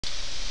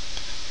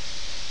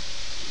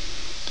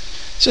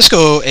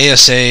Cisco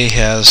ASA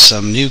has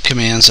some new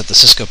commands that the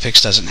Cisco Pix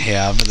doesn't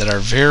have that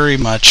are very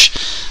much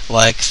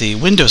like the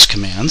Windows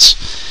commands,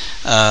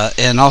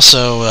 and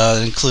also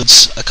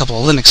includes a couple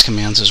of Linux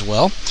commands as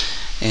well.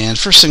 And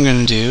first thing I'm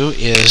going to do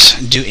is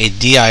do a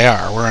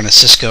dir. We're on a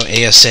Cisco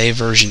ASA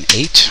version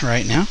 8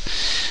 right now.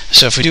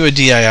 So if we do a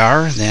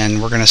dir, then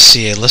we're going to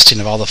see a listing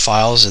of all the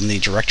files in the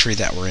directory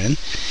that we're in.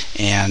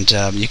 And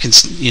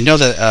you know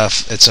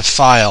that it's a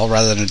file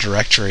rather than a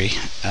directory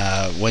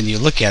when you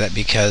look at it,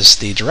 because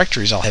the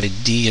directories all have a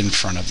D in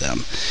front of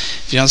them.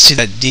 If you don't see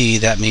that D,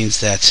 that means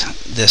that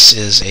this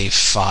is a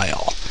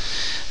file.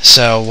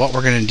 So what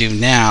we're going to do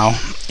now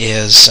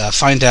is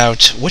find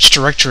out which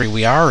directory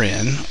we are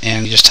in,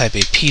 and you just type a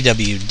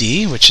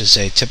pwd, which is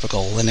a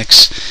typical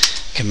Linux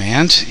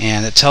command,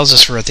 and it tells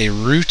us we're at the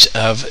root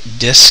of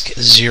disk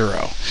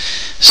 0.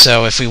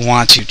 So if we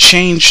want to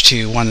change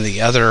to one of the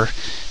other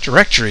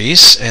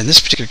directories, in this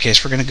particular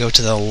case we're going to go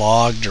to the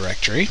log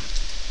directory.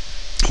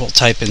 We'll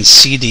type in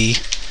cd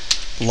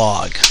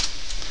log,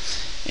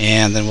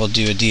 and then we'll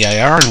do a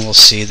dir, and we'll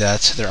see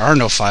that there are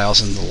no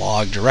files in the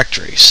log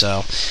directory.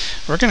 So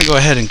we're going to go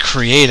ahead and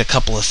create a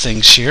couple of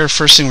things here.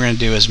 First thing we're going to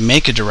do is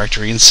make a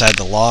directory inside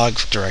the log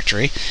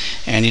directory,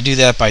 and you do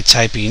that by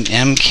typing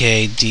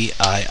mkdir,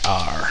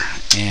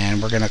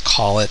 and we're going to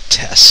call it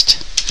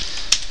test.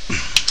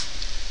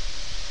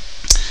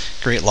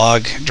 Create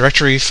log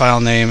directory,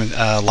 file name,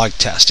 log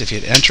test. If you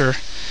hit enter,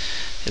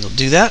 it'll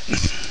do that,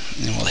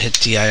 and we'll hit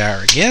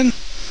dir again,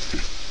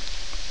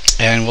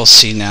 and we'll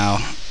see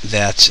now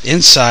that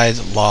inside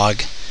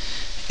log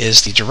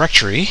is the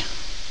directory.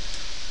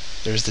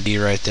 There's the D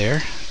right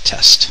there,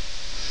 test.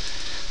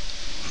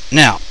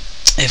 Now,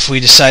 if we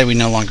decide we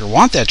no longer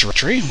want that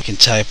directory, we can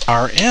type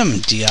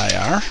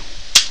rmdir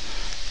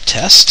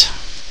test,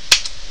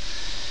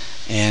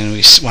 and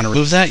we want to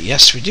remove that.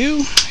 Yes, we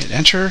do. Hit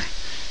enter,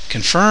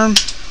 confirm,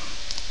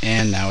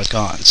 and now it's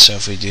gone. So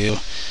if we do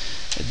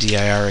a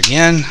dir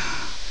again,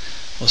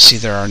 we'll see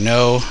there are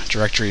no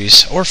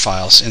directories or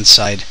files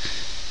inside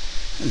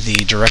the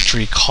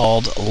directory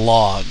called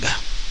log.